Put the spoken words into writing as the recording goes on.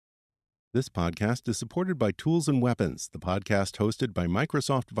This podcast is supported by Tools and Weapons, the podcast hosted by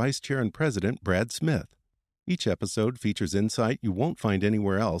Microsoft Vice Chair and President Brad Smith. Each episode features insight you won't find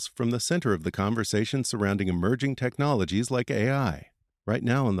anywhere else from the center of the conversation surrounding emerging technologies like AI. Right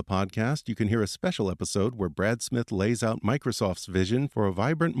now on the podcast, you can hear a special episode where Brad Smith lays out Microsoft's vision for a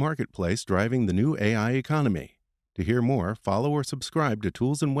vibrant marketplace driving the new AI economy. To hear more, follow or subscribe to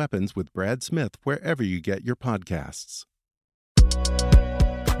Tools and Weapons with Brad Smith wherever you get your podcasts.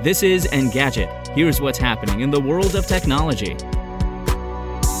 This is Engadget. Here's what's happening in the world of technology.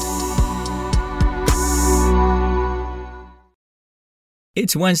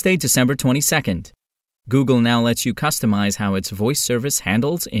 It's Wednesday, December 22nd. Google now lets you customize how its voice service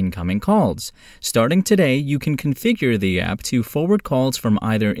handles incoming calls. Starting today, you can configure the app to forward calls from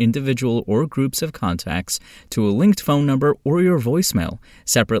either individual or groups of contacts to a linked phone number or your voicemail.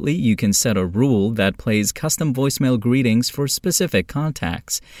 Separately, you can set a rule that plays custom voicemail greetings for specific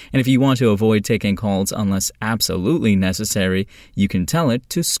contacts. And if you want to avoid taking calls unless absolutely necessary, you can tell it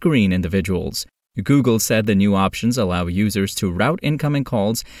to screen individuals. Google said the new options allow users to route incoming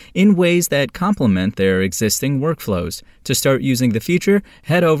calls in ways that complement their existing workflows. To start using the feature,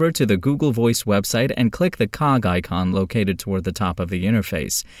 head over to the Google Voice website and click the cog icon located toward the top of the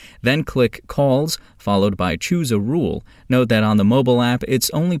interface. Then click Calls, followed by Choose a Rule. Note that on the mobile app, it's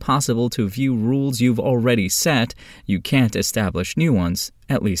only possible to view rules you've already set. You can't establish new ones,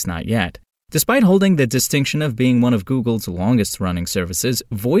 at least not yet. Despite holding the distinction of being one of Google's longest-running services,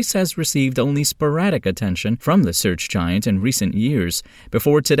 Voice has received only sporadic attention from the search giant in recent years.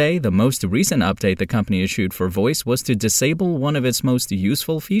 Before today, the most recent update the company issued for Voice was to disable one of its most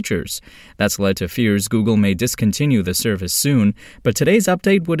useful features. That's led to fears Google may discontinue the service soon, but today's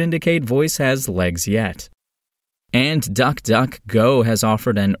update would indicate Voice has legs yet. And DuckDuckGo has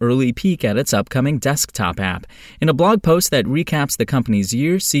offered an early peek at its upcoming desktop app. In a blog post that recaps the company's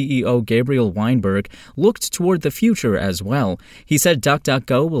year, CEO Gabriel Weinberg looked toward the future as well. He said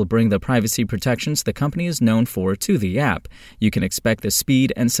DuckDuckGo will bring the privacy protections the company is known for to the app. You can expect the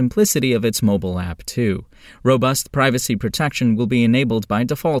speed and simplicity of its mobile app, too. Robust privacy protection will be enabled by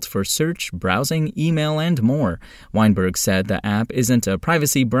default for search, browsing, email, and more. Weinberg said the app isn't a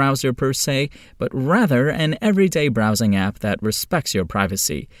privacy browser per se, but rather an everyday browsing app that respects your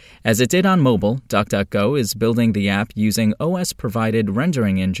privacy. As it did on mobile, DuckDuckGo is building the app using OS-provided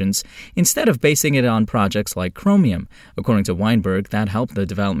rendering engines instead of basing it on projects like Chromium. According to Weinberg, that helped the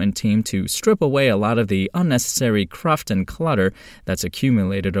development team to strip away a lot of the unnecessary cruft and clutter that's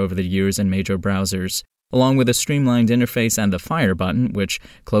accumulated over the years in major browsers. Along with a streamlined interface and the Fire button, which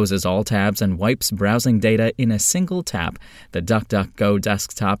closes all tabs and wipes browsing data in a single tap, the DuckDuckGo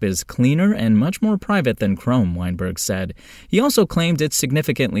desktop is cleaner and much more private than Chrome, Weinberg said. He also claimed it's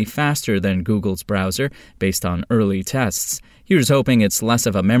significantly faster than Google's browser, based on early tests. Here's hoping it's less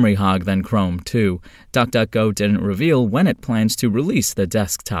of a memory hog than Chrome, too. DuckDuckGo didn't reveal when it plans to release the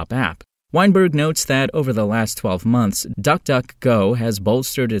desktop app. Weinberg notes that over the last 12 months, DuckDuckGo has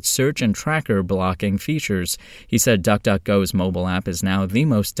bolstered its search and tracker blocking features. He said DuckDuckGo's mobile app is now the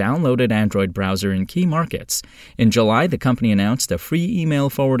most downloaded Android browser in key markets. In July, the company announced a free email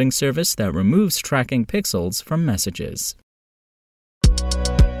forwarding service that removes tracking pixels from messages.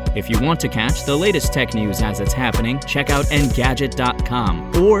 If you want to catch the latest tech news as it's happening, check out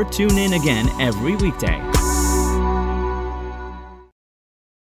Engadget.com or tune in again every weekday.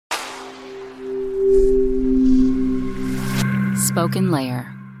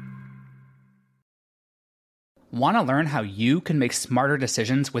 SpokenLayer. Want to learn how you can make smarter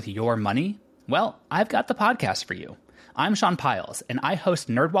decisions with your money? Well, I've got the podcast for you. I'm Sean Piles, and I host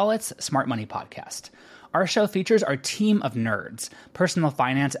NerdWallet's Smart Money Podcast. Our show features our team of nerds, personal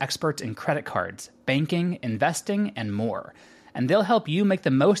finance experts in credit cards, banking, investing, and more. And they'll help you make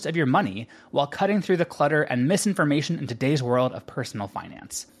the most of your money while cutting through the clutter and misinformation in today's world of personal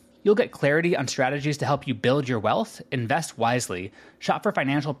finance. You'll get clarity on strategies to help you build your wealth, invest wisely, shop for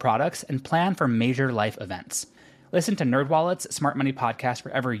financial products, and plan for major life events. Listen to NerdWallet's Smart Money Podcast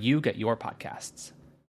wherever you get your podcasts.